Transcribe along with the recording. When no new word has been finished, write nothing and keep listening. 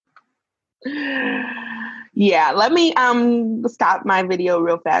Yeah, let me stop my video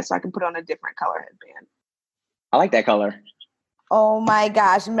real fast so I can put on a different color headband. I like that color. Oh my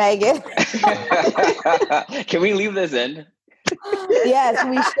gosh, Megan. Can we leave this in? Yes,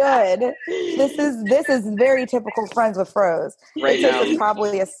 we should. This is very typical Friends with Froze. Right it now, takes us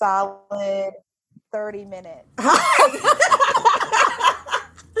probably a solid 30 minutes.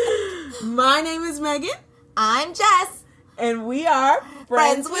 My name is Megan. I'm Jess. And we are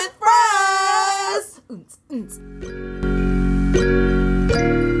Friends with Froze.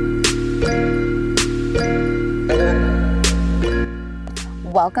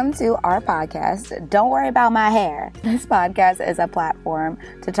 Welcome to our podcast, Don't Worry About My Hair. This podcast is a platform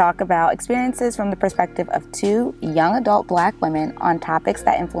to talk about experiences from the perspective of two young adult Black women on topics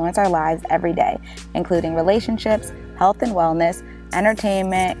that influence our lives every day, including relationships, health and wellness,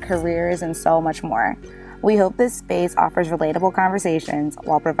 entertainment, careers, and so much more. We hope this space offers relatable conversations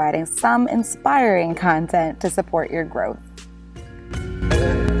while providing some inspiring content to support your growth.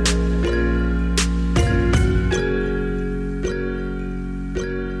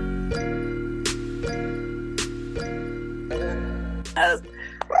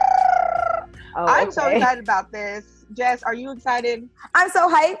 I'm so excited about this. Jess, are you excited? I'm so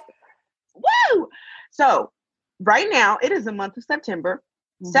hyped. Woo! So right now, it is the month of September.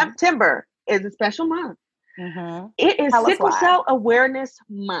 Mm-hmm. September is a special month. Mm-hmm. It is Sickle Cell Awareness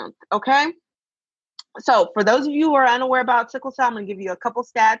Month, okay? So for those of you who are unaware about sickle cell, I'm going to give you a couple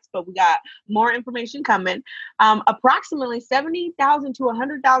stats, but we got more information coming. Approximately 70,000 to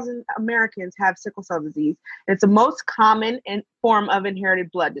 100,000 Americans have sickle cell disease. It's the most common form of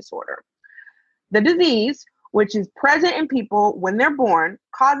inherited blood disorder. The disease, which is present in people when they're born,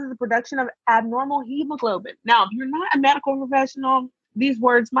 causes the production of abnormal hemoglobin. Now, if you're not a medical professional, these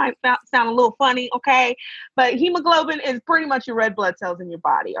words might sound a little funny, okay? But hemoglobin is pretty much your red blood cells in your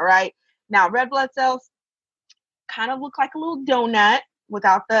body, all right? Now, red blood cells kind of look like a little donut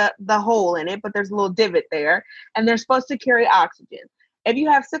without the hole in it, but there's a little divot there, and they're supposed to carry oxygen. If you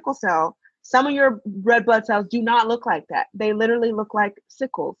have sickle cell, some of your red blood cells do not look like that. They literally look like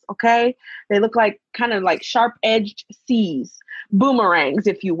sickles, okay? They look like kind of like sharp-edged C's, boomerangs,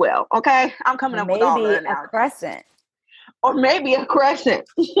 if you will, okay? I'm coming up with all the analogies. Maybe a crescent. Or maybe a crescent.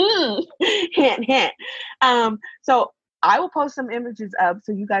 Hint, hint. So I will post some images up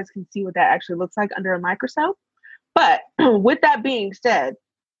so you guys can see what that actually looks like under a microscope. But with that being said,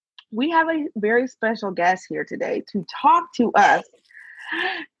 we have a very special guest here today to talk to us.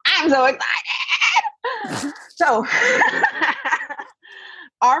 I'm so excited. So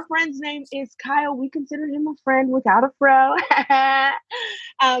our friend's name is Kyle. We consider him a friend without a fro.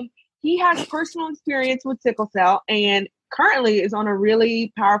 He has personal experience with sickle cell and currently is on a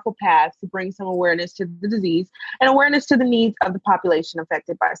really powerful path to bring some awareness to the disease and awareness to the needs of the population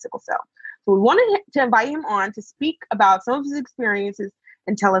affected by sickle cell. So we wanted to invite him on to speak about some of his experiences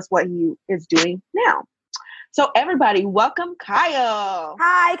and tell us what he is doing now. So everybody, welcome Kyle.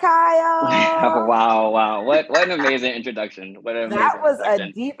 Hi, Kyle. Wow. What an amazing introduction. That was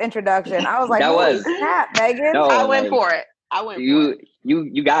a deep introduction. I was like, holy crap, Megan. No, I went for it.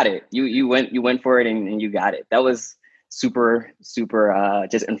 You got it. You went for it and you got it. That was super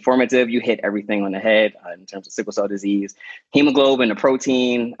just informative. You hit everything on the head in terms of sickle cell disease, hemoglobin, the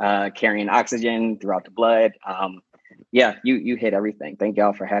protein, carrying oxygen throughout the blood. Yeah, you hit everything. Thank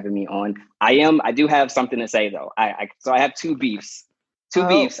y'all for having me on. I do have something to say though. I have two beefs.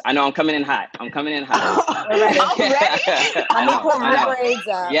 Beefs. I know I'm coming in hot. I'm ready. I know. Put my braids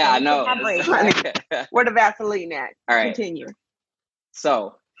up. Yeah, I know. Where the Vaseline at? All right. Continue.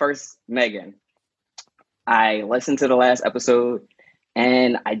 So first, Megan, I listened to the last episode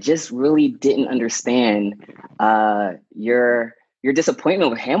and I just really didn't understand your disappointment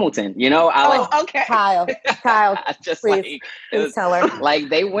with Hamilton. You know, okay. Kyle, just please tell her. Like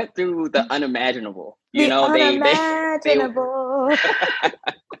they went through the unimaginable. You know, unimaginable.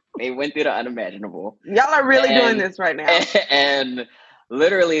 They went through the unimaginable. Y'all are really doing this right now. And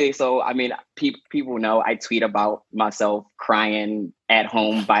literally, so I mean, people know I tweet about myself crying at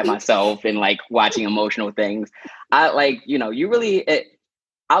home by myself and like watching emotional things. You really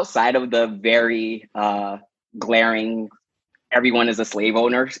outside of the very glaring everyone is a slave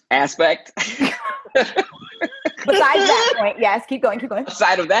owner aspect. Besides that point, yes, keep going.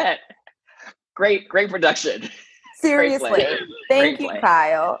 Aside of that, great production. Seriously, thank you,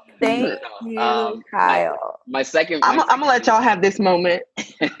 Kyle. Thank you, Kyle. My second. I'm gonna let y'all have this moment.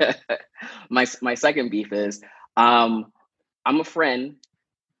 my second beef is, I'm a friend,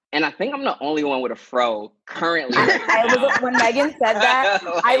 and I think I'm the only one with a fro currently. When Megan said that,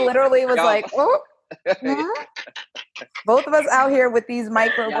 I literally was like, oh. Both of us out here with these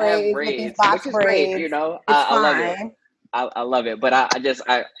micro braids, with these box braids. Great, you know, I love it. I love it, but I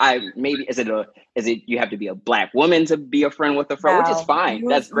maybe is it you have to be a Black woman to be a friend with a fro, which is fine.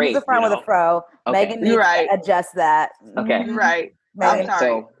 That's great. Who's a friend with a fro? Okay. Megan needs to adjust that. Okay, right. Megan. I'm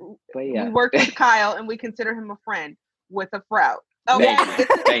sorry. So, we worked with Kyle, and we consider him a friend with a fro. Okay,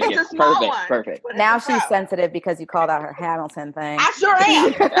 Thank you. It's a small one. Perfect. Now she's sensitive because you called out her Hamilton thing. I sure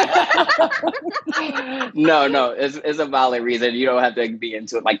am. No, it's a valid reason. You don't have to be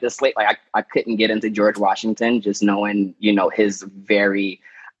into it. Like the slate, like I couldn't get into George Washington just knowing, you know, his very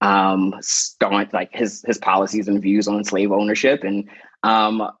staunch, like his policies and views on slave ownership, and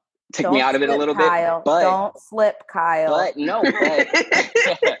took me out of it a little Kyle. bit. But don't slip, Kyle.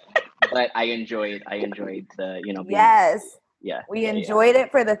 But I enjoyed the, you know, we enjoyed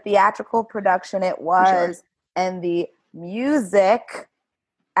it for the theatrical production it was, and the music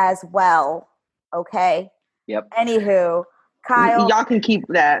as well. Okay. Yep. Anywho, Kyle, y'all can keep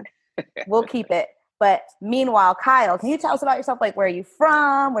that. We'll keep it. But meanwhile, Kyle, can you tell us about yourself? Like, where are you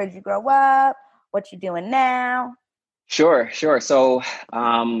from? Where did you grow up? What you doing now? Sure. So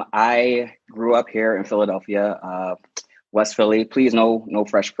I grew up here in Philadelphia, West Philly. Please, no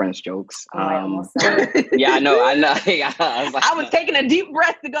Fresh Prince jokes. Yeah, I know. I was taking a deep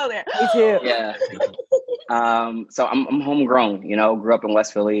breath to go there. Me too. Yeah. So I'm homegrown. You know, grew up in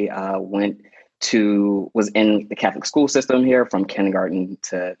West Philly. Was in the Catholic school system here from kindergarten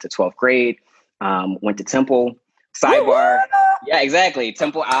to 12th grade. Went to Temple. Sidebar. Yeah, exactly.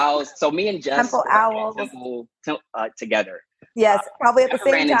 Temple Owls. So me and Jess Temple Owls together. Yes, probably at the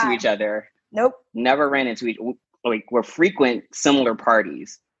same time. Ran into each other. Nope. Never ran into each. Like we're frequent similar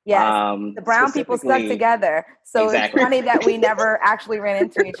parties. Yes, the brown people stuck together. So It's funny that we never actually ran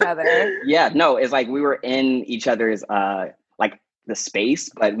into each other. Yeah, no, it's like we were in each other's like the space,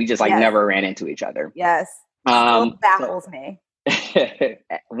 but we just never ran into each other. Yes, still baffles me.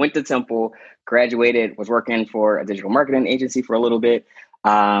 Went to Temple, graduated, was working for a digital marketing agency for a little bit,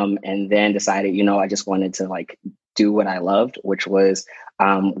 and then decided, you know, I just wanted to like do what I loved, which was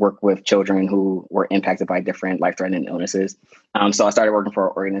work with children who were impacted by different life-threatening illnesses. So I started working for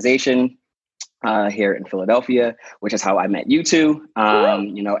an organization here in Philadelphia, which is how I met you two,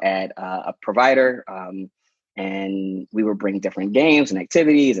 you know, at a provider. And we would bring different games and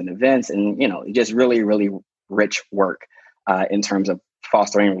activities and events and, you know, just really, really rich work in terms of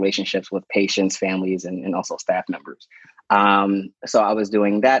fostering relationships with patients, families, and also staff members. So I was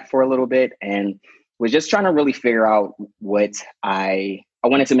doing that for a little bit and was just trying to really figure out what I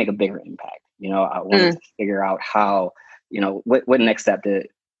wanted to make a bigger impact. You know, I wanted to figure out how, you know, what next step that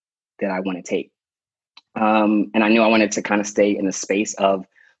I want to take. And I knew I wanted to kind of stay in the space of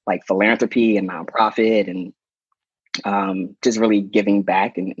like philanthropy and nonprofit and just really giving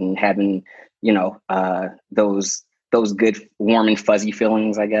back and having, you know, those good, warm and fuzzy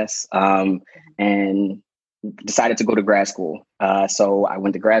feelings, I guess. And decided to go to grad school. So I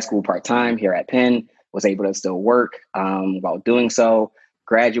went to grad school part-time here at Penn, was able to still work while doing so,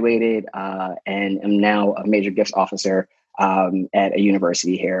 graduated, and am now a major gifts officer at a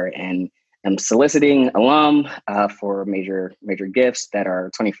university here. And I'm soliciting alum for major gifts that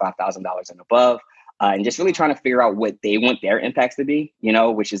are $25,000 and above. And just really trying to figure out what they want their impacts to be, you know,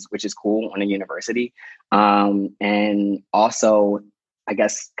 which is cool on a university. And also, I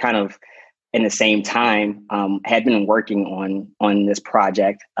guess, kind of in the same time, had been working on this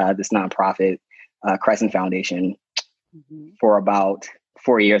project, this nonprofit, Crescent Foundation, for about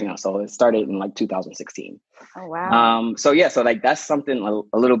 4 years now. So it started in like 2016. Oh, wow. So like that's something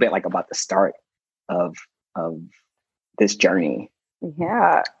a little bit like about the start of this journey.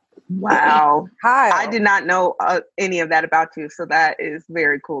 Yeah. Wow. Hi. I did not know any of that about you. So that is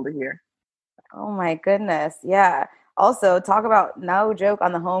very cool to hear. Oh my goodness. Yeah. Also, talk about no joke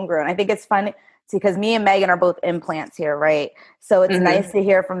on the homegrown. I think it's funny because me and Megan are both implants here, right? So it's nice to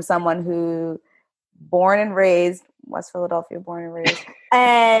hear from someone who born and raised, West Philadelphia, born and raised,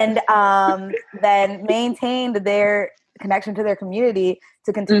 and then maintained their connection to their community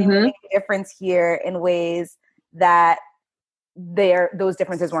to continue making a difference here in ways that those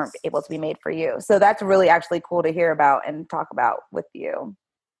differences weren't able to be made for you. So that's really actually cool to hear about and talk about with you.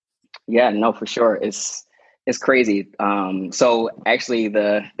 Yeah, no, for sure. It's crazy. So actually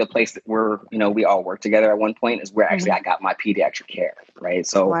the place that we all work together at one point is where actually I got my pediatric care. Right.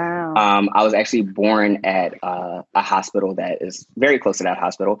 So, wow. I was actually born at a hospital that is very close to that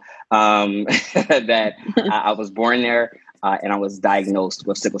hospital, that I was born there, and I was diagnosed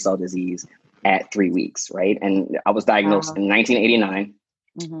with sickle cell disease at 3 weeks. Right. And I was diagnosed in 1989.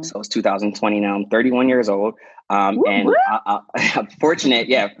 So it's 2020 now. I'm 31 years old. And I'm fortunate.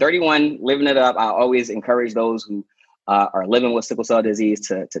 Yeah, 31, living it up. I always encourage those who are living with sickle cell disease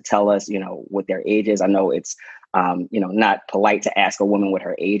to tell us, what their age is. I know it's, not polite to ask a woman what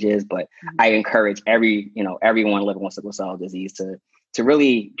her age is, but I encourage everyone living with sickle cell disease to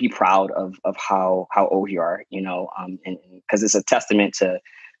really be proud of how old you are, and because it's a testament to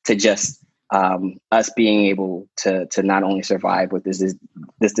just us being able to not only survive with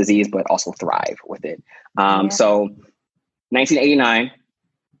this disease, but also thrive with it. So 1989,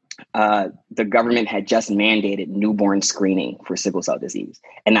 the government had just mandated newborn screening for sickle cell disease,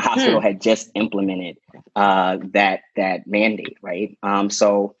 and the hospital had just implemented that mandate, right?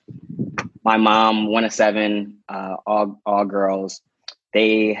 So my mom, one of seven, all girls,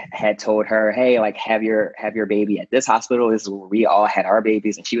 they had told her, hey, like have your baby at this hospital. This is where we all had our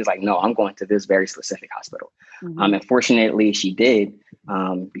babies. And she was like, no, I'm going to this very specific hospital. And fortunately she did,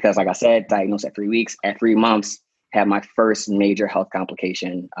 because like I said, diagnosed at 3 weeks. At 3 months, had my first major health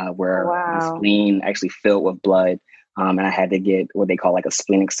complication where my spleen actually filled with blood. And I had to get what they call like a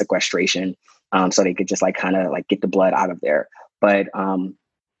splenic sequestration, so they could just like kind of like get the blood out of there. But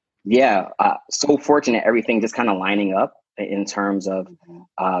so fortunate, everything just kind of lining up in terms of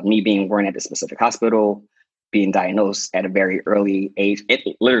me being born at the specific hospital, being diagnosed at a very early age,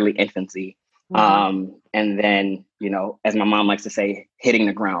 literally infancy. And then, as my mom likes to say, hitting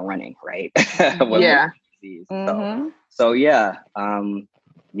the ground running, right? Disease. So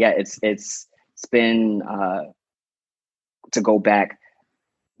it's been, to go back,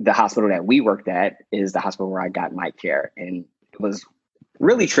 the hospital that we worked at is the hospital where I got my care. And it was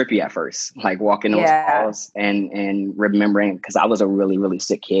really trippy at first, like walking those halls and remembering, because I was a really, really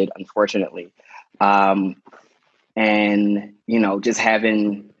sick kid, unfortunately. And, just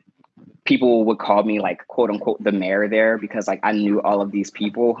having people would call me like, quote unquote, the mayor there, because like I knew all of these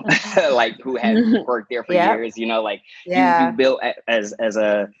people like who had worked there for years, you built as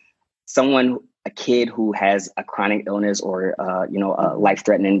a kid who has a chronic illness or, a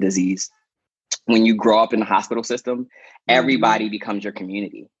life-threatening disease. When you grow up in the hospital system, everybody becomes your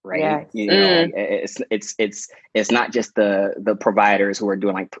community, right? It's not just the providers who are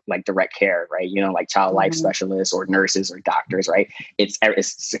doing like direct care, right? Like child life specialists or nurses or doctors, right? It's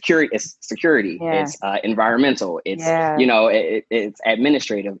security, it's environmental, it's it's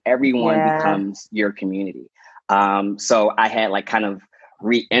administrative. Everyone becomes your community. So I had like kind of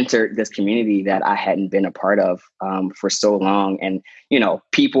re-entered this community that I hadn't been a part of for so long, and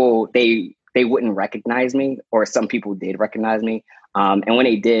people they wouldn't recognize me, or some people did recognize me. And when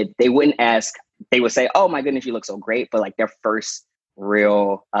they did, they wouldn't ask, they would say, oh my goodness, you look so great. But like their first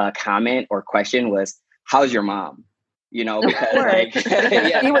real comment or question was, how's your mom? Because like,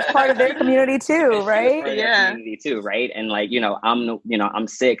 he was part of their community too, right? Community too, right? And like, I'm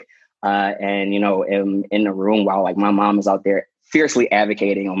sick and, am in the room while like my mom is out there fiercely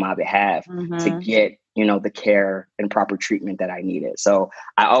advocating on my behalf to get, the care and proper treatment that I needed. So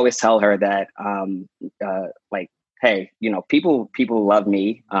I always tell her that, like, hey, people love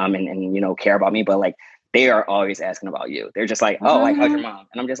me, and care about me, but like, they are always asking about you. They're just like, oh, like, how's your mom?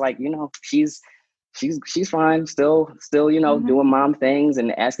 And I'm just like, she's fine. Still, doing mom things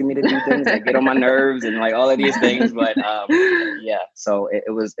and asking me to do things that get on my nerves and like all of these things. But, so it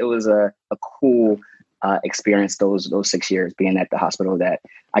was a cool, experience those 6 years being at the hospital that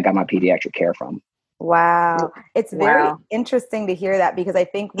I got my pediatric care from. Wow. It's very interesting to hear that, because I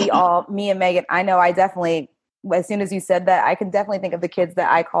think me and Megan, I know I definitely, as soon as you said that, I can definitely think of the kids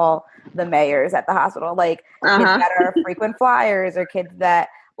that I call the mayors at the hospital, like kids that are frequent flyers, or kids that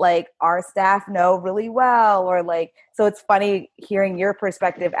like our staff know really well, or like, so it's funny hearing your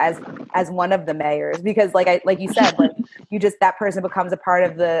perspective as one of the mayors, because like you said, like that person becomes a part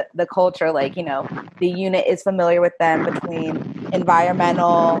of the culture. Like, the unit is familiar with them, between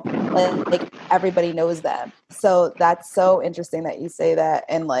environmental, like everybody knows them. So that's so interesting that you say that,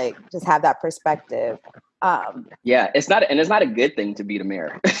 and like just have that perspective. It's not a good thing to be the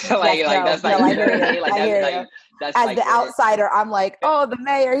mayor. That's as the outsider, I'm like, oh, the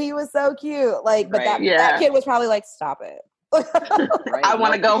mayor, he was so cute. Like, but that kid was probably like, stop it. I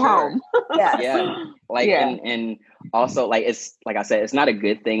want to go home. And also like, it's like I said, it's not a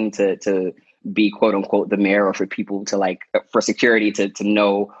good thing to be quote unquote the mayor, or for people to like, for security to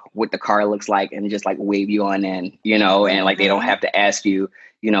know what the car looks like and just like wave you on in, and like they don't have to ask you,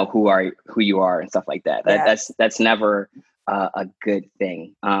 who you are and stuff like that. That's never a good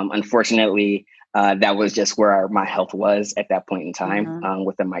thing. Unfortunately, that was just where my health was at that point in time,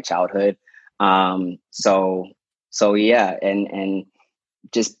 within my childhood. So yeah, and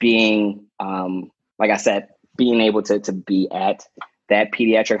just being, like I said, being able to be at that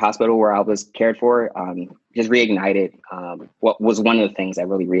pediatric hospital where I was cared for just reignited what was one of the things that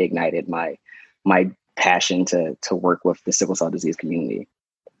really reignited my passion to work with the sickle cell disease community.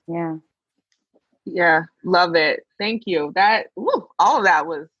 Yeah. Yeah. Love it. Thank you. All of that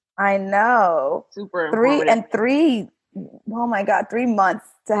was, I know, super informative. 3 months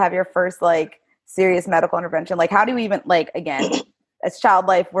to have your first like serious medical intervention. Like, how do you even, like, again, as child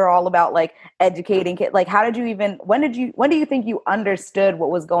life, we're all about like educating kids. Like, how did you even, when do you think you understood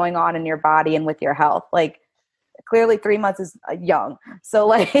what was going on in your body and with your health? Like, clearly 3 months is young. So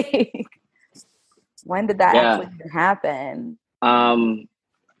like, when did that actually happen?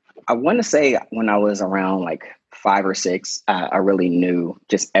 I want to say when I was around like 5 or 6, I really knew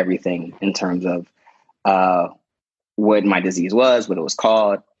just everything in terms of what my disease was, what it was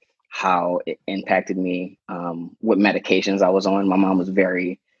called, how it impacted me, what medications I was on. My mom was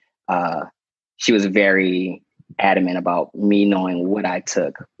very adamant about me knowing what I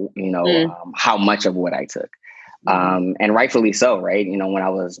took, how much of what I took. And rightfully so, right? When I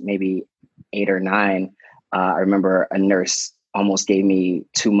was maybe 8 or 9, I remember a nurse almost gave me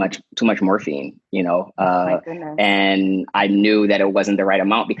too much morphine, and I knew that it wasn't the right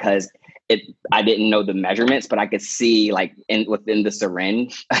amount because I didn't know the measurements, but I could see like within the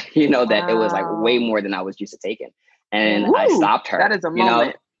syringe, that it was like way more than I was used to taking. And I stopped her. That is a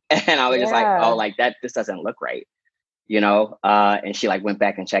moment. And I was just like, oh, like that, this doesn't look right, and she like went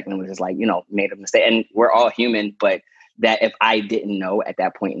back and checked and was just like, made a mistake. And we're all human, but that if I didn't know at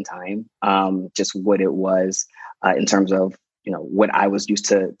that point in time, just what it was in terms of, what I was used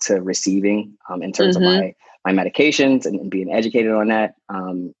to receiving in terms of my medications and being educated on that,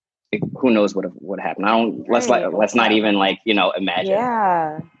 who knows what would happen. Let's not even like, imagine.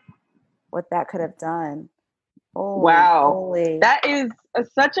 Yeah. What that could have done. Wow. Holy. That is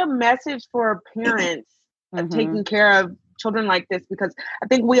such a message for parents taking care of children like this, because I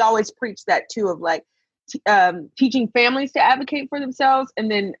think we always preach that too, of like teaching families to advocate for themselves, and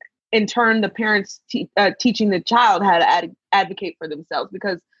then in turn the parents teaching the child how to advocate for themselves,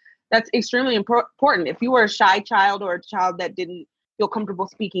 because that's extremely important. If you were a shy child or a child that didn't feel comfortable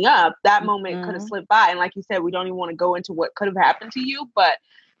speaking up, that moment could have slipped by. And like you said, we don't even want to go into what could have happened to you, but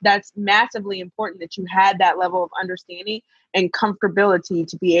that's massively important that you had that level of understanding and comfortability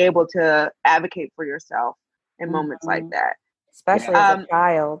to be able to advocate for yourself in moments like that. Especially as a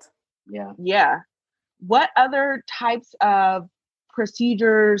child. Yeah. Yeah. What other types of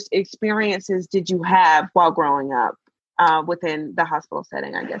procedures, experiences did you have while growing up within the hospital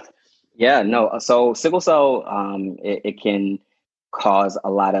setting, I guess? Yeah, no. So sickle cell, it can cause a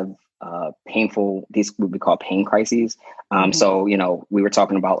lot of these what we call pain crises. So, we were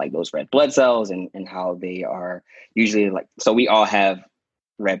talking about like those red blood cells and how they are usually like, so we all have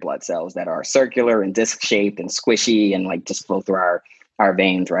red blood cells that are circular and disc shaped and squishy and like just flow through our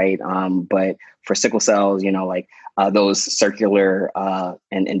veins, right? But for sickle cells, those circular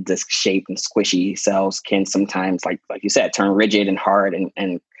and disc shaped and squishy cells can sometimes, like you said, turn rigid and hard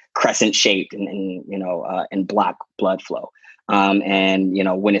and crescent shaped and block blood flow.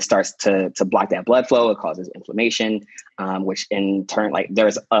 When it starts to block that blood flow, it causes inflammation, which in turn, like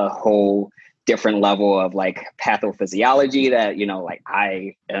there's a whole different level of like pathophysiology that,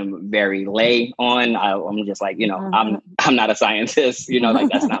 I am very lay on. I'm just like, I'm not a scientist, like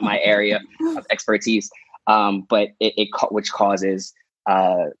that's not my area of expertise. But which causes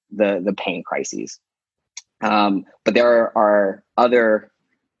the pain crises. But there are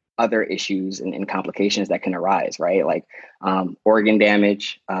other issues and complications that can arise, right? Like organ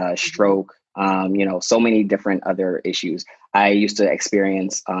damage, stroke, so many different other issues. I used to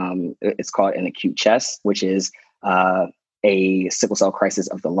experience, it's called an acute chest, which is a sickle cell crisis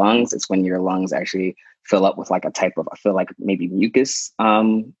of the lungs. It's when your lungs actually fill up with like a type of, I feel like maybe mucus,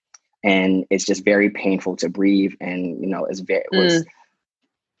 and it's just very painful to breathe. And,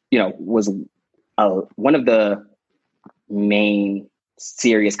 was one of the main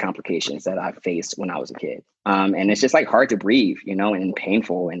serious complications that I faced when I was a kid. And it's just like hard to breathe, and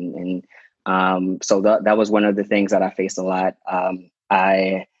painful. And so that was one of the things that I faced a lot.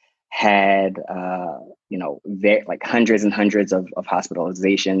 I had, like hundreds and hundreds of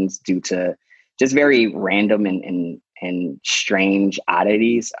hospitalizations due to just very random and strange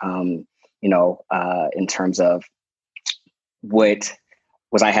oddities, in terms of what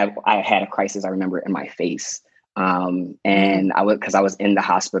was I had a crisis, I remember, in my face. And because I was in the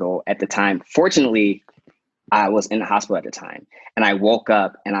hospital at the time. Fortunately, I was in the hospital at the time, and I woke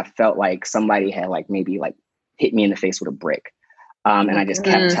up and I felt like somebody had like maybe like hit me in the face with a brick. And I just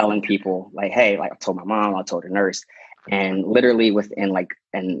kept telling people like, hey, like I told my mom, I told the nurse, And literally within like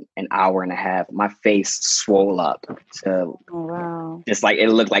an hour and a half, my face swole up to just like, it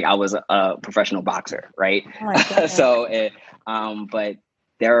looked like I was a professional boxer. Right. But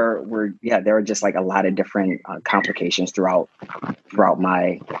there were just like a lot of different complications throughout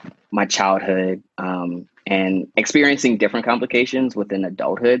my childhood, and experiencing different complications within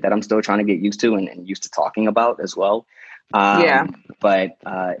adulthood that I'm still trying to get used to and used to talking about as well. But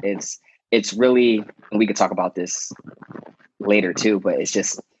it's really, and we could talk about this later too, but it's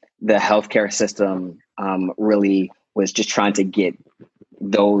just the healthcare system really was just trying to get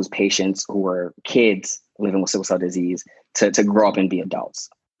those patients who were kids living with sickle cell disease to grow up and be adults.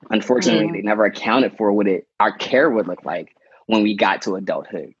 Unfortunately, they never accounted for what our care would look like when we got to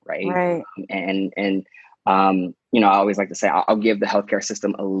adulthood, right? And I always like to say I'll give the healthcare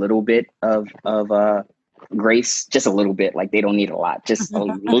system a little bit of grace, just a little bit. Like, they don't need a lot, just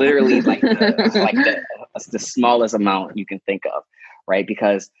literally like the smallest amount you can think of, right?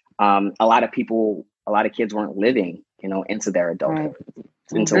 Because a lot of kids weren't living, into their adulthood,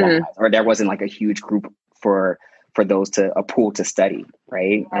 into lives, or there wasn't like a huge group for those a pool to study,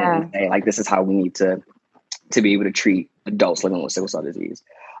 right? And say, like, this is how we need to be able to treat adults living with sickle cell disease.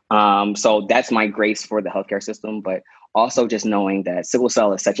 So that's my grace for the healthcare system, but also just knowing that sickle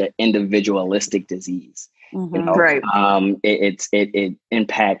cell is such an individualistic disease. Right. It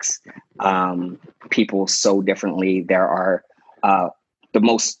impacts people so differently. There are 4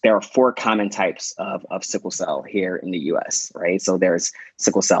 common types of sickle cell here in the US, right? So there's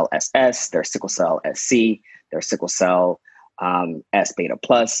sickle cell SS, there's sickle cell SC, there's sickle cell S beta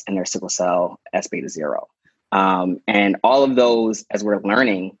plus, and there's sickle cell S beta 0. And all of those, as we're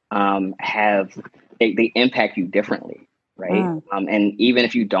learning, they impact you differently, right? And even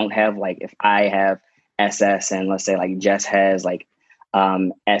if you don't have, like, if I have SS and let's say like Jess has like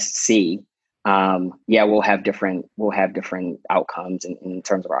SC, we'll have different outcomes in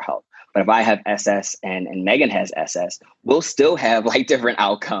terms of our health. But if I have SS and Megan has SS, we'll still have like different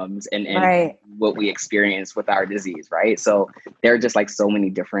outcomes and what we experience with our disease, right? So there are just like so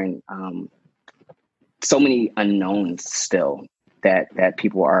many different, so many unknowns still that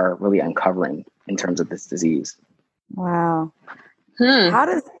people are really uncovering in terms of this disease. Wow.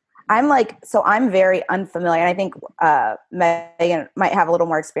 I'm very unfamiliar, and I think Megan might have a little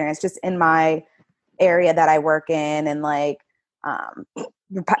more experience just in my area that I work in, and like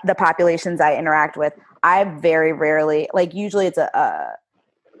the populations I interact with. I very rarely, like, usually it's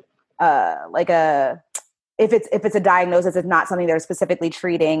if it's a diagnosis, it's not something they're specifically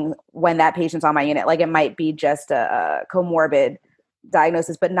treating when that patient's on my unit. Like, it might be just a comorbid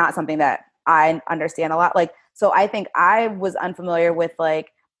diagnosis, but not something that I understand a lot. Like, so I think I was unfamiliar with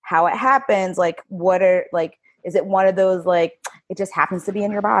like how it happens. Like, is it one of those, like, it just happens to be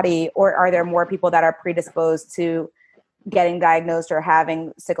in your body, or are there more people that are predisposed to getting diagnosed or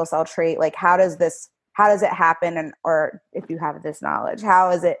having sickle cell trait? Like, how does it happen? And, or if you have this knowledge,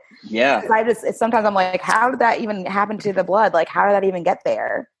 how is it? Yeah. Sometimes I'm like, how did that even happen to the blood? Like, how did that even get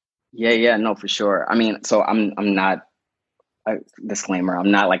there? Yeah. No, for sure. I mean, so I'm not, a disclaimer,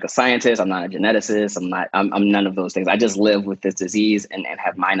 I'm not like a scientist. I'm not a geneticist. I'm none of those things. I just live with this disease and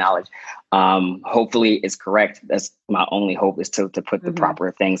have my knowledge. Hopefully it's correct. That's my only hope, is to put the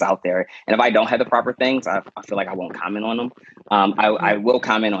proper things out there. And if I don't have the proper things, I feel like I won't comment on them. I will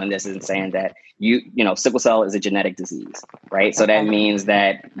comment on this in saying that sickle cell is a genetic disease, right? So that means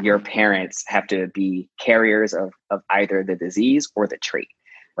that your parents have to be carriers of either the disease or the trait,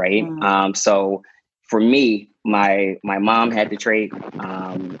 right? So for me, my mom had the trait,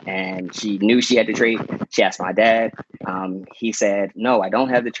 and she knew she had the trait. She asked my dad. He said, "No, I don't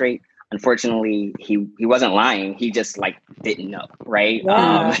have the trait." Unfortunately, he wasn't lying. He just like didn't know, right?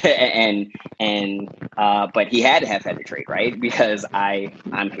 Yeah. But he had to have had the trait, right? Because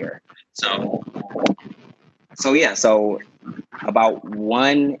I'm here. So about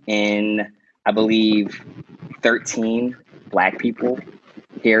 1 in, I believe, 13 Black people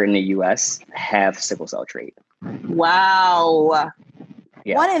here in the U.S. have sickle cell trait. Wow.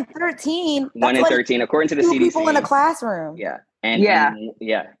 Yeah. 1 in 13. 1 in 13, according to the CDC. People in a classroom. Yeah. And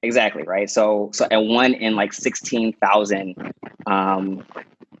exactly. Right. So and 1 in like 16,000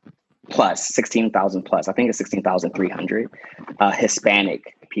 plus, I think it's 16,300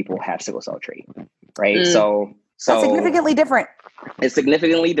 Hispanic people have sickle cell trait. Right. So that's significantly different. It's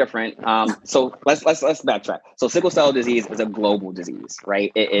significantly different. So let's backtrack. So sickle cell disease is a global disease,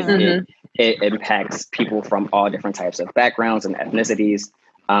 right? It impacts people from all different types of backgrounds and ethnicities.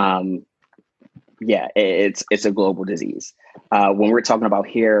 It's a global disease. When we're talking about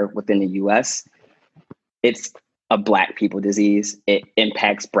here within the US, it's a Black people disease. It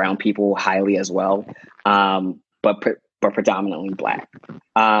impacts brown people highly as well. but predominantly Black.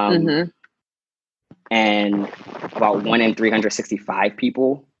 And about 1 in 365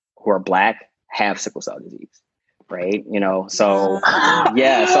 people who are Black have sickle cell disease, right? You know, so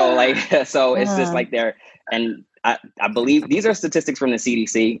yeah, so like, so it's just like there, and I believe these are statistics from the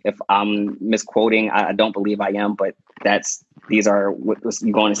CDC. If I'm misquoting, I don't believe I am, but these are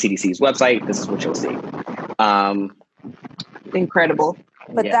you go on the CDC's website, this is what you'll see. Incredible.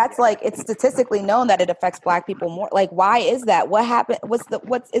 But that's like, it's statistically known that it affects Black people more. Like, why is that? What happened?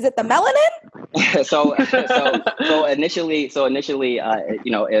 Is it the melanin? so initially,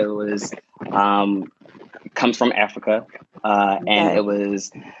 you know, it was, comes from Africa, and it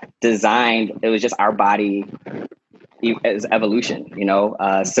was designed, it was just our body as evolution, you know,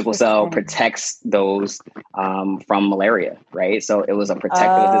 sickle cell protects those, from malaria, right? So it was a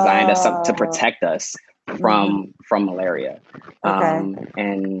protective design to protect us from malaria.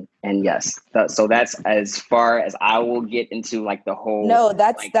 And yes, so that's as far as I will get into like the whole,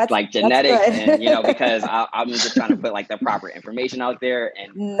 that's like genetics, that's and, you know, because I'm just trying to put like the proper information out there.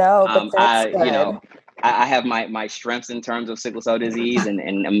 And you know, I have my strengths in terms of sickle cell disease, and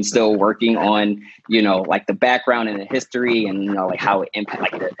I'm still working on, you know, like the background and the history, and, you know, like how it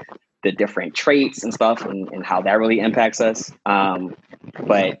impacts like the different traits and stuff, and how that really impacts us.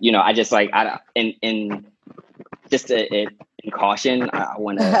 But, you know, I just like, in caution, I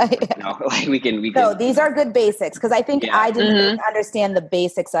want to, you know, like we can. No, these are good basics, because I think I didn't understand the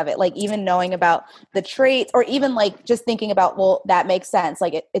basics of it. Like, even knowing about the traits, or even like just thinking about, well, that makes sense.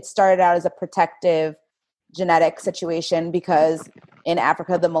 Like it started out as a protective genetic situation, because in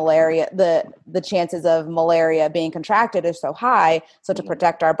Africa, the chances of malaria being contracted is so high. So to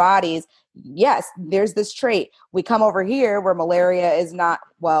protect our bodies, yes, there's this trait. We come over here where malaria is not,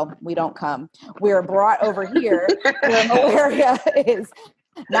 well, we don't come. We're brought over here where malaria is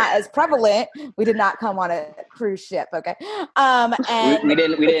not as prevalent. We did not come on a cruise ship. Okay. And we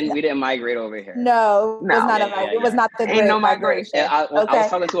didn't migrate over here. No, it was not the great migration. I was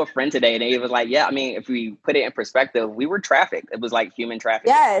talking to a friend today, and he was like, yeah, I mean, if we put it in perspective, we were trafficked. It was like human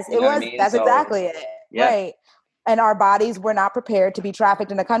trafficking. Yes, it was. I mean? That's exactly it. Yeah. Right. And our bodies were not prepared to be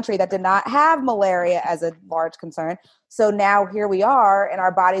trafficked in a country that did not have malaria as a large concern. So now here we are, and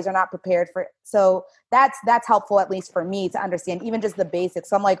our bodies are not prepared for it. So that's helpful, at least for me, to understand even just the basics.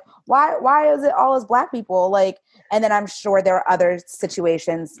 So I'm like, why is it all as Black people? Like, and then I'm sure there are other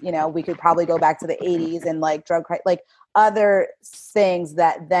situations, you know, we could probably go back to the 80s and like like other things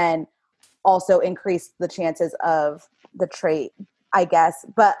that then also increase the chances of the trait, I guess.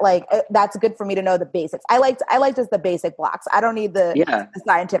 But like, that's good for me to know the basics. I like just the basic blocks. I don't need the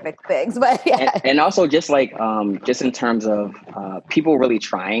scientific things, but and also just like, just in terms of people really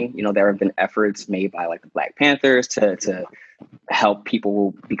trying, you know, there have been efforts made by like the Black Panthers to help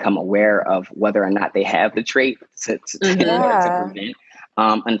people become aware of whether or not they have the trait to prevent.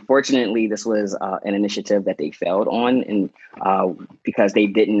 Unfortunately, this was an initiative that they failed on, and because they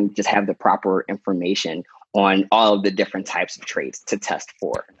didn't just have the proper information on all of the different types of traits to test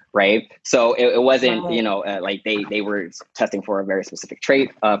for, right? So it wasn't, you know, like they were testing for a very specific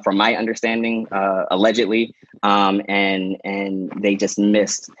trait, from my understanding, allegedly, and they just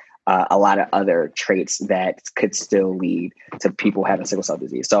missed a lot of other traits that could still lead to people having sickle cell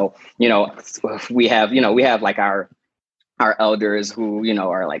disease. So, you know, we have like our elders who, you know,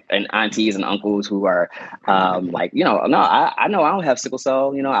 are like, and aunties and uncles who are like, you know, no, I know I don't have sickle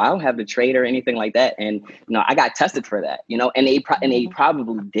cell, you know, I don't have the trait or anything like that. And, you know, I got tested for that, you know, and they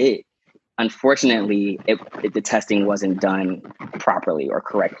probably did. Unfortunately, the testing wasn't done properly or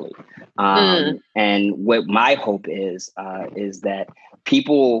correctly. And what my hope is that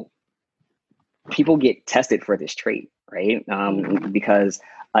people get tested for this trait, right? Because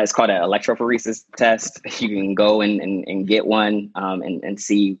it's called an electrophoresis test. You can go and get one and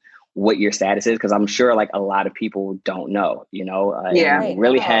see what your status is, because I'm sure like a lot of people don't know, you know, it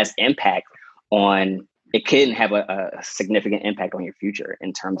really has impact on, it can have a significant impact on your future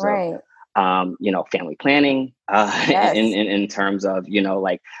in terms of, you know, family planning, in terms of, you know,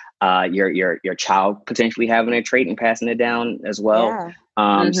 like your child potentially having a trait and passing it down as well.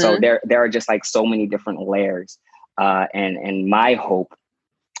 So there are just like so many different layers. And my hope,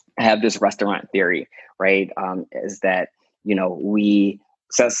 I have this restaurant theory, right? Is that, you know,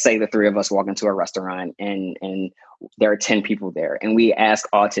 so let's say the three of us walk into a restaurant and there are 10 people there, and we ask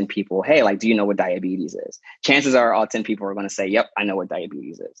all 10 people, hey, like, do you know what diabetes is? Chances are all 10 people are going to say, yep, I know what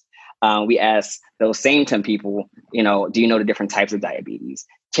diabetes is. We ask those same 10 people, you know, do you know the different types of diabetes?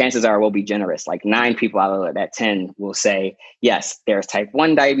 Chances are we'll be generous. Like 9 people out of that 10 will say, yes, there's type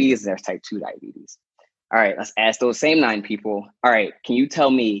 1 diabetes, there's type 2 diabetes. All right, let's ask those same 9 people. All right, can you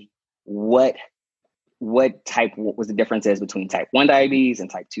tell me what what was the difference is between type 1 diabetes and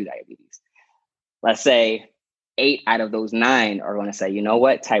type 2 diabetes. Let's say 8 out of those 9 are going to say, you know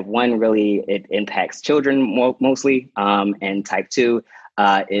what, type 1 really, it impacts children mostly, and type 2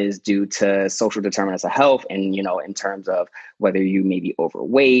 is due to social determinants of health, and, you know, in terms of whether you may be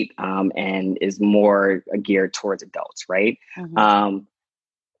overweight, and is more geared towards adults, right?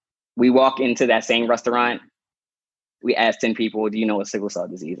 We walk into that same restaurant, we ask 10 people, do you know what sickle cell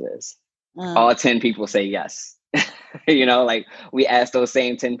disease is? All 10 people say yes. You know, like, we ask those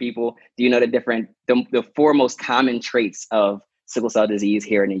same 10 people, do you know the 4 most common traits of sickle cell disease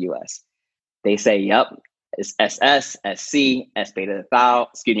here in the US? They say, yep, it's SS, SC, S beta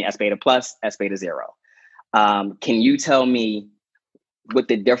plus, S beta 0. Can you tell me what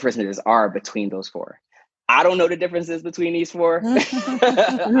the differences are between those 4? I don't know the differences between these 4.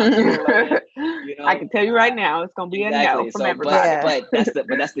 You know? I can tell you right now, it's going to be a no from everybody. But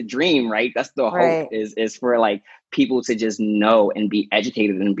that's the dream, right? That's the hope, is for like people to just know and be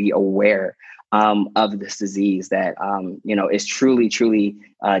educated and be aware of this disease that you know, is truly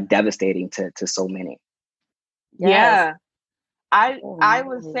devastating to so many. Yeah. I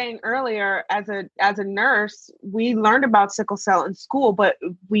was saying earlier, as a nurse, we learned about sickle cell in school, but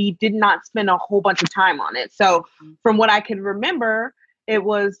we did not spend a whole bunch of time on it. So from what I can remember, it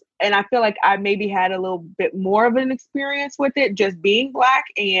was, and I feel like I maybe had a little bit more of an experience with it, just being Black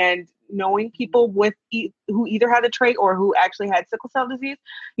and knowing people with who either had the trait or who actually had sickle cell disease.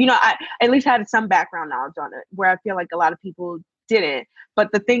 You know, I at least had some background knowledge on it, where I feel like a lot of people didn't.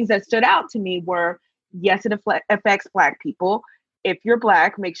 But the things that stood out to me were, yes, it affects Black people. If you're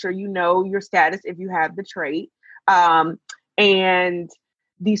Black, make sure you know your status if you have the trait. And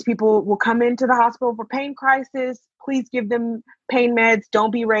these people will come into the hospital for pain crisis. Please give them pain meds.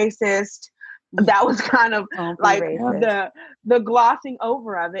 Don't be racist. That was kind of like the glossing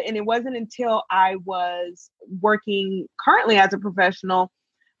over of it. And it wasn't until I was working currently as a professional,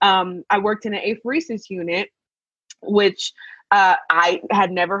 I worked in an apheresis unit, which I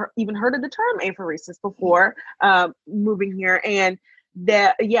had never even heard of the term apheresis before moving here. And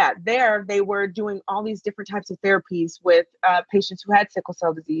there they were doing all these different types of therapies with patients who had sickle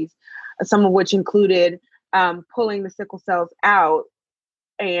cell disease, some of which included pulling the sickle cells out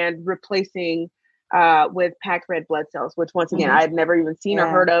and replacing with packed red blood cells, which once again, I had never even seen or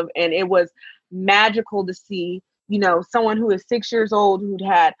heard of. And it was magical to see, you know, someone who is 6 years old, who'd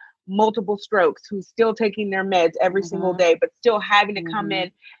had multiple strokes, who's still taking their meds every single day, but still having to come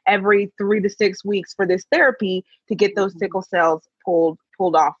in every 3 to 6 weeks for this therapy to get those sickle cells pulled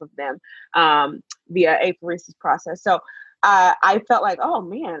off of them via apheresis process. So I felt like, oh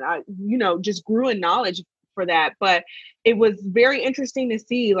man, I just grew in knowledge for that. But it was very interesting to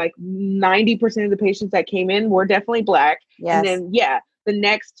see, like, 90% of the patients that came in were definitely Black. Yes. And then the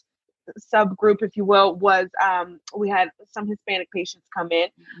next subgroup, if you will, was we had some Hispanic patients come in.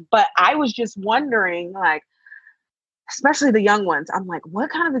 But I was just wondering, like, especially the young ones, I'm like, what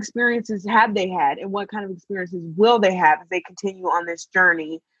kind of experiences have they had, and what kind of experiences will they have as they continue on this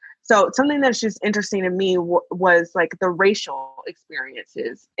journey? So something that's just interesting to me was like the racial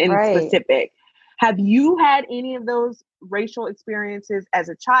experiences in specific. Have you had any of those racial experiences as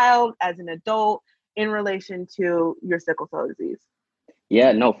a child, as an adult, in relation to your sickle cell disease?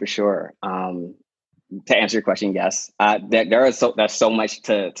 Yeah, no, for sure. To answer your question, yes. There's so much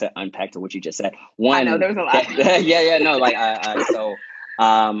to unpack to what you just said. One, I know there's a lot.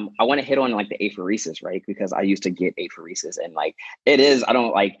 I want to hit on like the apheresis, right? Because I used to get apheresis, and like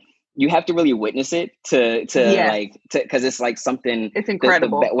you have to really witness it because it's like something. It's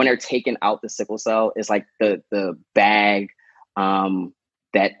incredible when they're taking out the sickle cell. It's like the bag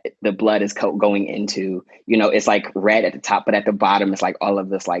that the blood is going into. You know, it's like red at the top, but at the bottom, it's like all of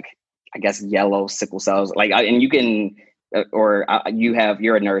this, like, I guess, yellow sickle cells. Like, and you can, you're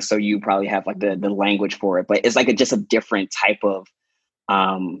a nurse, so you probably have like the language for it. But it's like just a different type of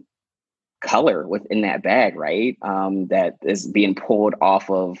color within that bag, right? That is being pulled off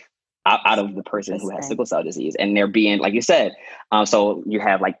of out of the person who has sickle cell disease, and they're being, like you said, so you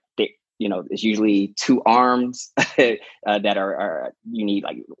have like it's usually 2 arms that are you need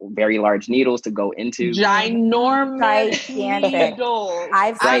like very large needles to go into. Ginormous needles.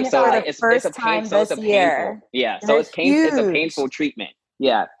 I've seen it for the first time this year. Yeah, so it's a painful treatment.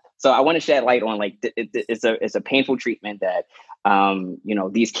 Yeah, so I want to shed light on like it's a painful treatment that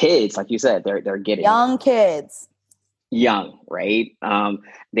these kids, like you said, they're getting young kids. Young, right?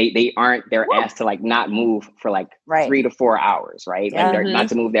 They're asked to like not move for like 3 to 4 hours, right? And they're not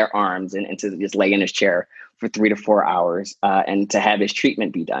to move their arms and to just lay in his chair for 3 to 4 hours, and to have his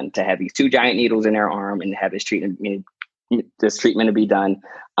treatment be done, to have these 2 giant needles in their arm and have this treatment to be done.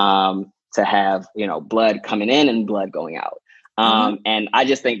 to have, blood coming in and blood going out. And I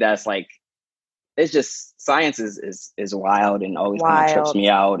just think that's like, it's just, science is wild and always kind of trips me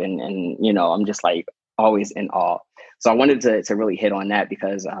out. And I'm just like always in awe. So I wanted to really hit on that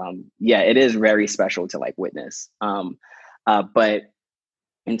because, it is very special to like witness. But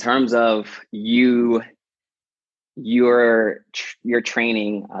in terms of your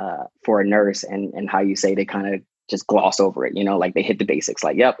training for a nurse and how you say they kind of just gloss over it, like they hit the basics,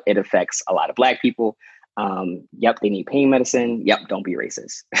 like, yep, it affects a lot of Black people. Yep, they need pain medicine. Yep, don't be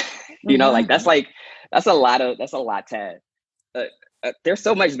racist. Like that's a lot, Tad. There's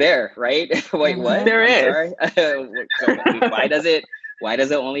so much there, right? Wait, what? There is. So why does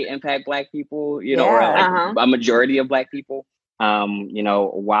it only impact Black people? Or like a majority of Black people?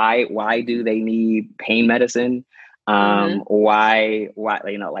 Why do they need pain medicine? Why,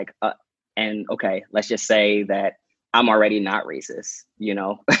 and okay, let's just say that I'm already not racist,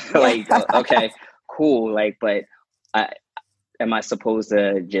 like, okay, cool. Like, but am I supposed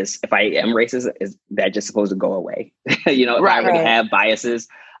to just, if I am racist, is that just supposed to go away? If I already have biases,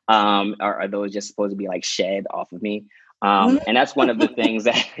 are those just supposed to be like shed off of me? And that's one of the things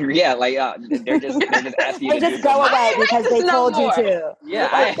that, they're just asking you to just go away because they told you to. Yeah.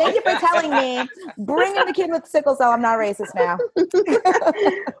 Like, thank you for telling me. Bring in the kid with sickle cell. I'm not racist now.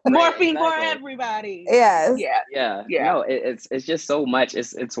 Morphine for everybody. Yes. Yeah. No, it's just so much.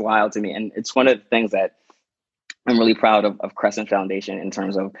 It's wild to me. And it's one of the things that I'm really proud of Crescent Foundation in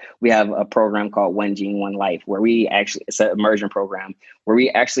terms of, we have a program called One Gene, One Life, where it's an immersion program where we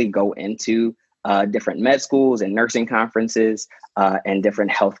actually go into different med schools and nursing conferences and different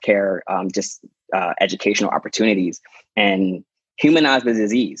healthcare, educational opportunities, and humanize the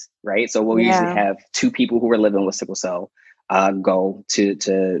disease, right? So we'll usually have two people who are living with sickle cell go to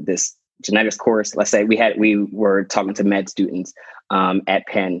this genetics course. Let's say we were talking to med students at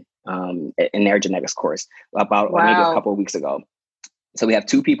Penn in their genetics course about maybe a couple of weeks ago. So we have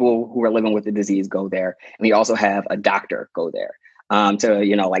two people who are living with the disease go there, and we also have a doctor go there.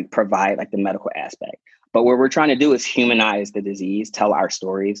 To, provide like the medical aspect. But what we're trying to do is humanize the disease, tell our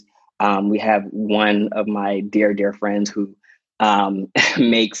stories. We have one of my dear, dear friends who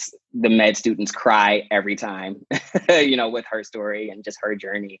makes the med students cry every time, with her story and just her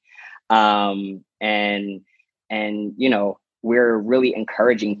journey. And we're really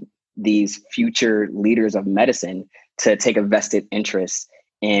encouraging these future leaders of medicine to take a vested interest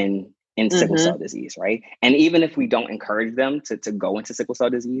in sickle cell disease, right? And even if we don't encourage them to go into sickle cell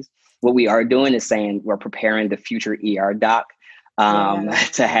disease, what we are doing is saying we're preparing the future ER doc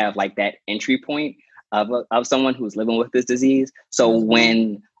to have like that entry point of someone who's living with this disease. So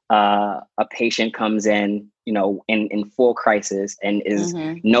when a patient comes in, in full crisis and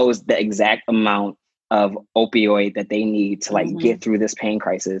knows the exact amount of opioid that they need to like get through this pain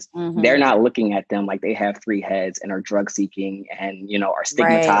crisis, they're not looking at them like they have three heads and are drug seeking and, are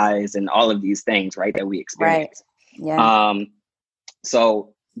stigmatized and all of these things, right, that we experience.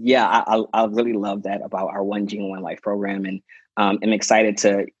 So I really love that about our One Gene, One Life program. And I'm excited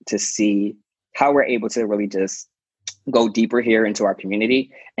to see how we're able to really just go deeper here into our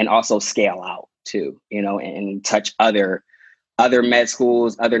community and also scale out too, and touch other med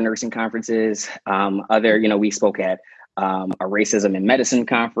schools, other nursing conferences, we spoke at a racism in medicine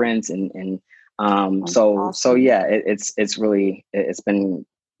conference. It's really, it's been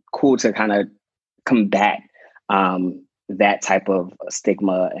cool to kind of combat that type of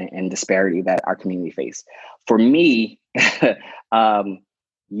stigma and disparity that our community face. For me,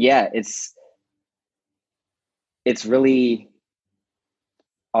 it's really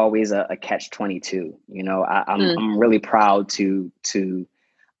always a catch-22. I'm really proud to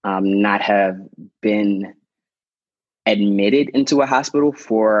not have been admitted into a hospital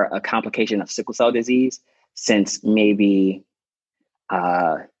for a complication of sickle cell disease since maybe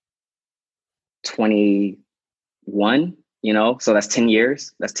 21. So that's 10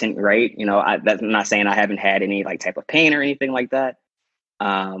 years. That's 10, right? That's not saying I haven't had any like type of pain or anything like that.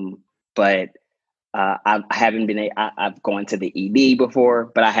 But I haven't been, I've gone to the ED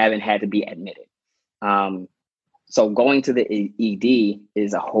before, but I haven't had to be admitted. So going to the ED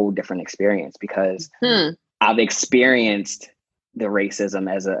is a whole different experience because I've experienced the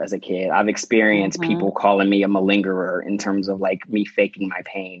racism as a kid. I've experienced people calling me a malingerer in terms of like me faking my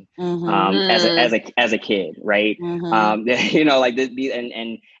pain as a kid, right? Like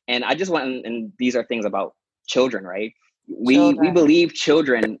and I just want, and these are things about children, right? We believe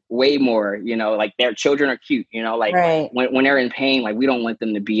children way more, like their children are cute, like when they're in pain, like we don't want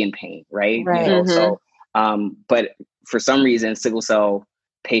them to be in pain, right? So but for some reason sickle cell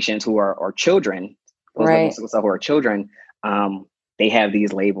patients who are children, sickle cell who are children, they have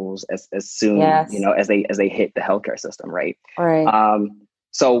these labels as soon, Yes. as they hit the healthcare system. Right. Right.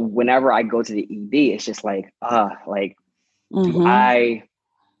 So whenever I go to the ED, it's just like, can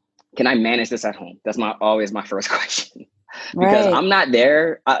I manage this at home? That's always my first question. Because I'm not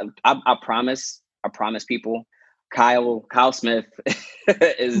there. I promise people, Kyle Smith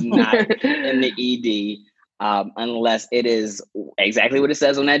is not in the ED unless it is exactly what it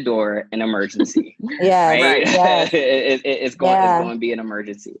says on that door, an emergency. Yeah, right. Yes. It's going to be an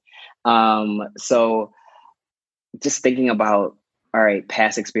emergency. So just thinking about, all right,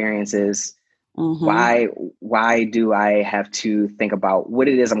 past experiences. Why do I have to think about what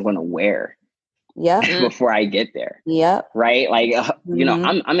it is I'm going to wear? Before I get there. Right. Like,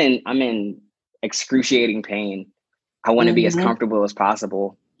 I'm in excruciating pain. I want to be as comfortable as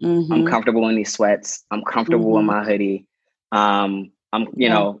possible. I'm comfortable in these sweats. I'm comfortable in my hoodie. But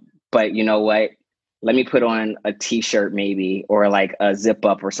you know what? Let me put on a t-shirt maybe, or like a zip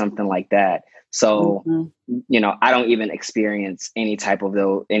up or something like that. So, I don't even experience any type of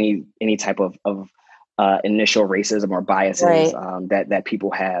any type of initial racism or biases that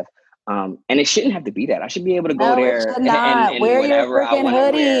people have. And it shouldn't have to be that. I should be able to go there and wear whatever I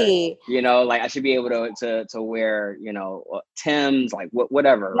want to wear. Like I should be able to wear, Timbs, like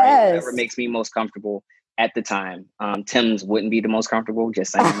whatever, right? Whatever makes me most comfortable at the time. Timbs wouldn't be the most comfortable.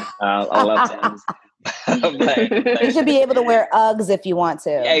 Just saying. I love Timbs. but you should be able to wear Uggs if you want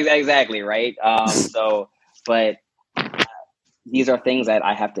to. Yeah, exactly, right. But these are things that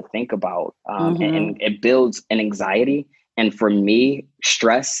I have to think about, and it builds an anxiety. And for me,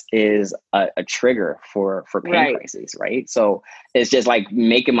 stress is a trigger for pain crises, right? So it's just like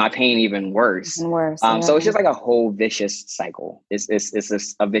making my pain even worse. So it's just like a whole vicious cycle. It's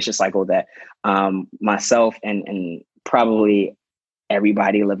a vicious cycle that myself and probably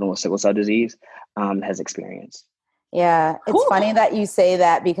everybody living with sickle cell disease has experienced. Yeah, it's funny that you say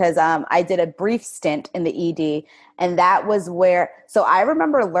that because I did a brief stint in the ED, and that was where, so I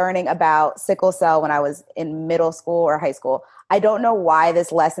remember learning about sickle cell when I was in middle school or high school. I don't know why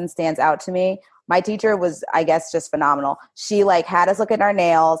this lesson stands out to me. My teacher was, I guess, just phenomenal. She had us look at our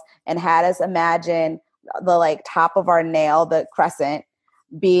nails and had us imagine the top of our nail, the crescent,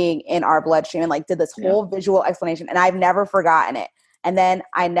 being in our bloodstream, and did this whole visual explanation, and I've never forgotten it. And then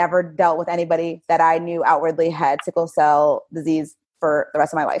I never dealt with anybody that I knew outwardly had sickle cell disease for the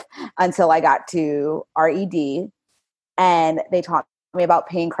rest of my life until I got to RED. And they taught me about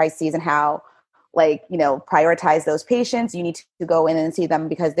pain crises and how, prioritize those patients. You need to go in and see them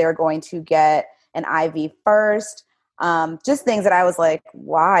because they're going to get an IV first. Just things that I was like,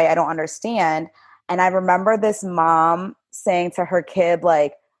 why? I don't understand. And I remember this mom saying to her kid,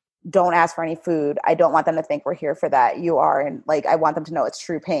 don't ask for any food. I don't want them to think we're here for that. You are. And I want them to know it's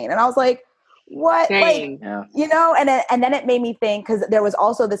true pain. And I was like, what? Dang. And then it made me think, because there was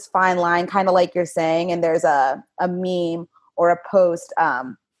also this fine line, kind of like you're saying, and there's a meme or a post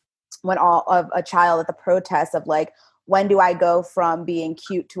when of a child at the protest of when do I go from being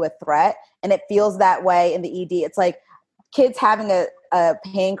cute to a threat? And it feels that way in the ED. It's like kids having a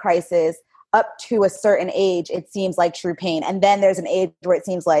pain crisis up to a certain age, it seems like true pain. And then there's an age where it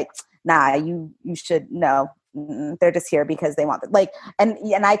seems like, nah, you should know. They're just here because they want it.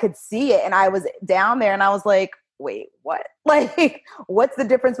 And I could see it. And I was down there and I was like, wait, what? What's the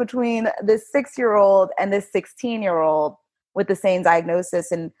difference between this 6-year-old and this 16-year-old with the same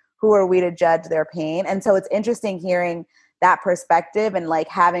diagnosis? And who are we to judge their pain? And so it's interesting hearing that perspective and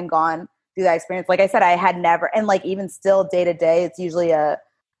having gone through that experience. Like I said, I had never, and even still day to day, it's usually a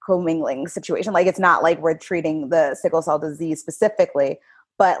commingling situation. It's not like we're treating the sickle cell disease specifically,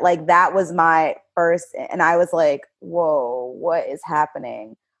 but that was my first, and I was like, whoa, what is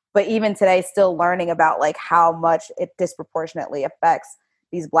happening? But even today, still learning about how much it disproportionately affects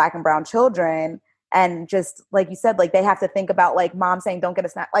these Black and brown children. And just like you said, they have to think about mom saying, don't get a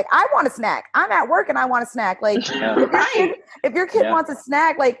snack. I want a snack. I'm at work and I want a snack. If your kid wants a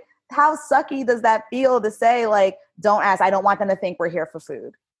snack, how sucky does that feel to say, don't ask. I don't want them to think we're here for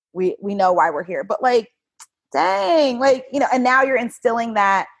food. We know why we're here, but dang, and now you're instilling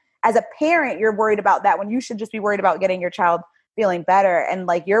that as a parent, you're worried about that when you should just be worried about getting your child feeling better. And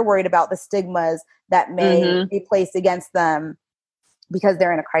you're worried about the stigmas that may be placed against them because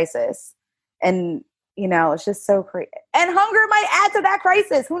they're in a crisis. And, it's just so crazy. And hunger might add to that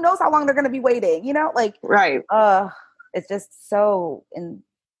crisis. Who knows how long they're going to be waiting, Right. It's just so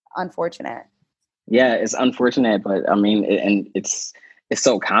unfortunate. Yeah, it's unfortunate, but I mean, and it's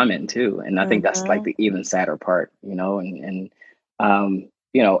so common too. And I think that's the even sadder part, and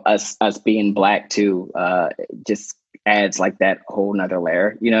us being Black too, just adds that whole nother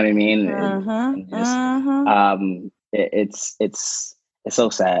layer, you know what I mean? And just, it's so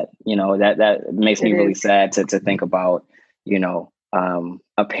sad. You know, that makes me really sad to think about, you know,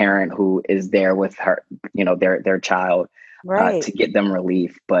 a parent who is there with her, you know, their child, to get them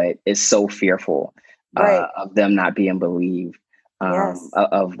relief, but is so fearful of them not being believed,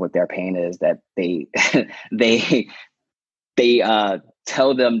 of what their pain is, that they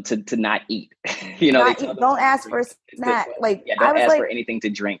tell them to not eat. You know, don't ask for a snack. Like, don't ask for anything to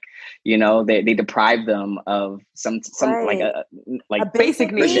drink. You know, they deprive them of some like a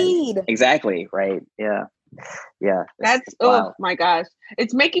basic need. Exactly. Right. Yeah. Yeah. That's oh my gosh.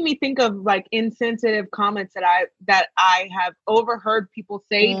 It's making me think of like insensitive comments that I have overheard people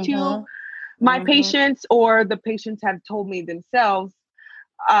say to my patients, or the patients have told me themselves.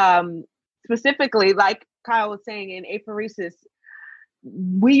 Specifically, like Kyle was saying, in apheresis,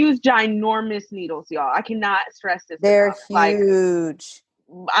 we use ginormous needles, y'all. I cannot stress this. They're huge.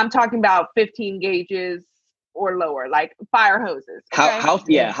 Like, I'm talking about 15 gauges or lower, like fire hoses. Okay?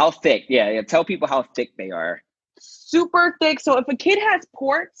 How thick? Yeah. Tell people how thick they are. Super thick. So if a kid has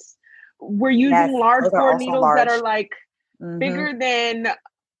ports, we're using large bore needles that are like bigger than,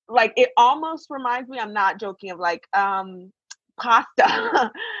 like, it almost reminds me, I'm not joking, of like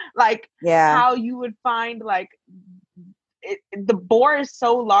pasta. Like how you would find like the bore is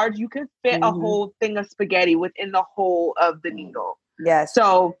so large you can fit a whole thing of spaghetti within the hole of the needle. Yes.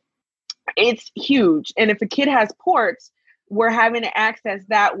 So it's huge. And if a kid has ports, we're having to access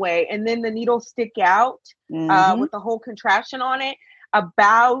that way. And then the needles stick out with the whole contraption on it, I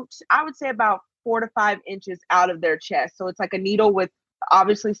would say about 4 to 5 inches out of their chest. So it's like a needle with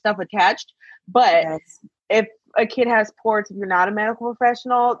obviously stuff attached. But if a kid has ports, if you're not a medical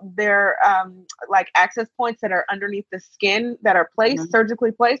professional, they're like access points that are underneath the skin that are placed,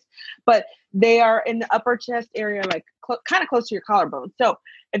 surgically placed, but they are in the upper chest area, like kind of close to your collarbone. So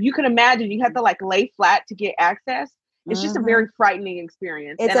if you can imagine, you have to like lay flat to get access. It's just a very frightening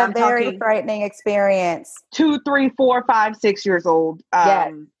experience. It's a very frightening experience. 2, 3, 4, 5, 6 years old.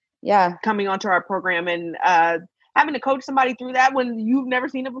 Coming onto our program and having to coach somebody through that when you've never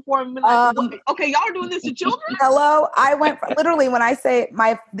seen it before. And been like, okay, y'all are doing this to children? Hello. I went literally, when I say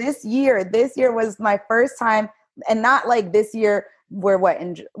this year was my first time, and not like this year, we're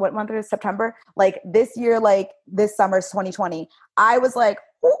what month is September? Like this year, like this summer's 2020. I was like,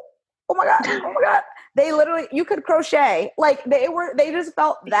 oh my God. They literally, you could crochet. Like they just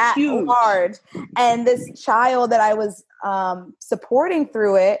felt that large. And this child that I was supporting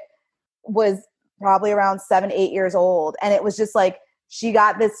through it was probably around 7, 8 years old. And it was just like, she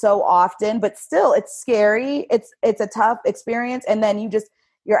got this so often, but still it's scary. It's a tough experience. And then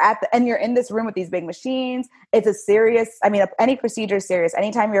you're in this room with these big machines. It's a serious, I mean, any procedure is serious.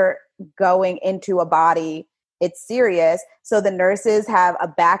 Anytime you're going into a body, it's serious. So the nurses have a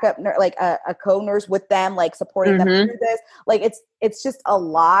backup, like a co-nurse with them, like supporting them through this. Like it's just a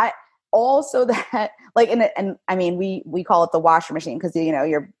lot. Also that like, and I mean, we call it the washer machine because, you know,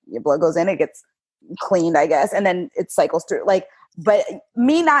 your blood goes in, it gets cleaned, I guess. And then it cycles through, like, but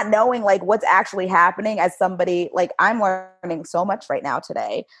me not knowing like what's actually happening as somebody, like I'm learning so much right now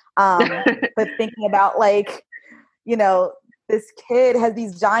today. But thinking about like, you know, this kid has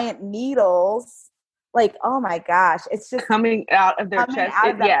these giant needles, like, oh my gosh, it's just coming out of their chest.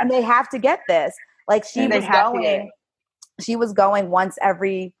 And they have to get this. Like she was going once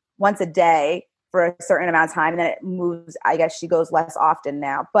a day for a certain amount of time. And then it moves, I guess she goes less often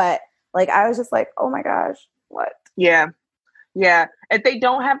now. But like, I was just like, oh my gosh, what? Yeah. Yeah. If they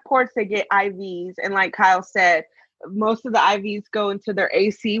don't have ports, they get IVs. And like Kyle said, most of the IVs go into their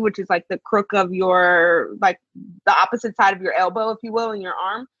AC, which is like the crook of your, like the opposite side of your elbow, if you will, in your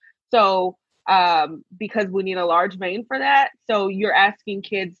arm. So, because we need a large vein for that. So you're asking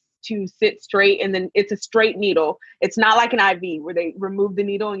kids to sit straight, and then it's a straight needle. It's not like an IV where they remove the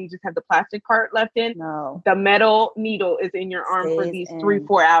needle and you just have the plastic part left in. No. The metal needle is in your arm for these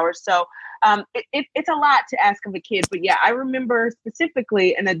 3-4 hours. So it's a lot to ask of a kid. But yeah, I remember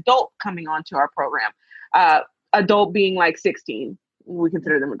specifically an adult coming onto our program, adult being like 16. We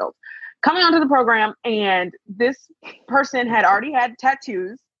consider them adults. Coming onto the program, and this person had already had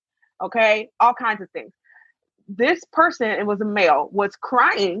tattoos, okay, all kinds of things. This person, it was a male, was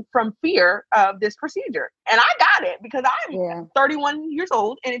crying from fear of this procedure. And I got it because I'm 31 years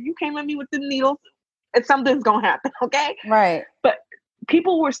old. And if you came at me with the needles, something's going to happen. Okay. Right. But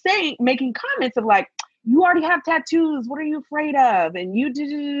people were making comments of like, you already have tattoos. What are you afraid of? And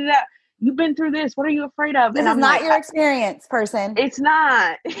you've been through this. What are you afraid of? This is not your experience, person. It's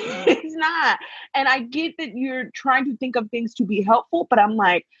not. It's not. And I get that you're trying to think of things to be helpful, but I'm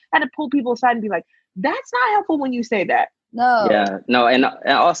like, I had to pull people aside and be like, that's not helpful when you say that. No. Yeah. No. And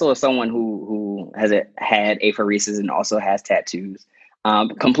also as someone who has had apheresis and also has tattoos.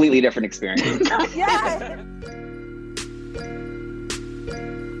 Completely different experience. Yes.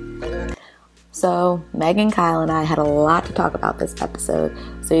 So Megan, Kyle, and I had a lot to talk about this episode.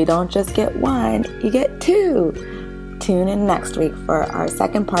 So you don't just get one, you get two. Tune in next week for our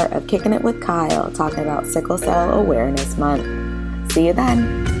second part of Kicking It with Kyle, talking about Sickle Cell Awareness Month. See you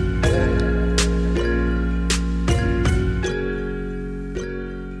then.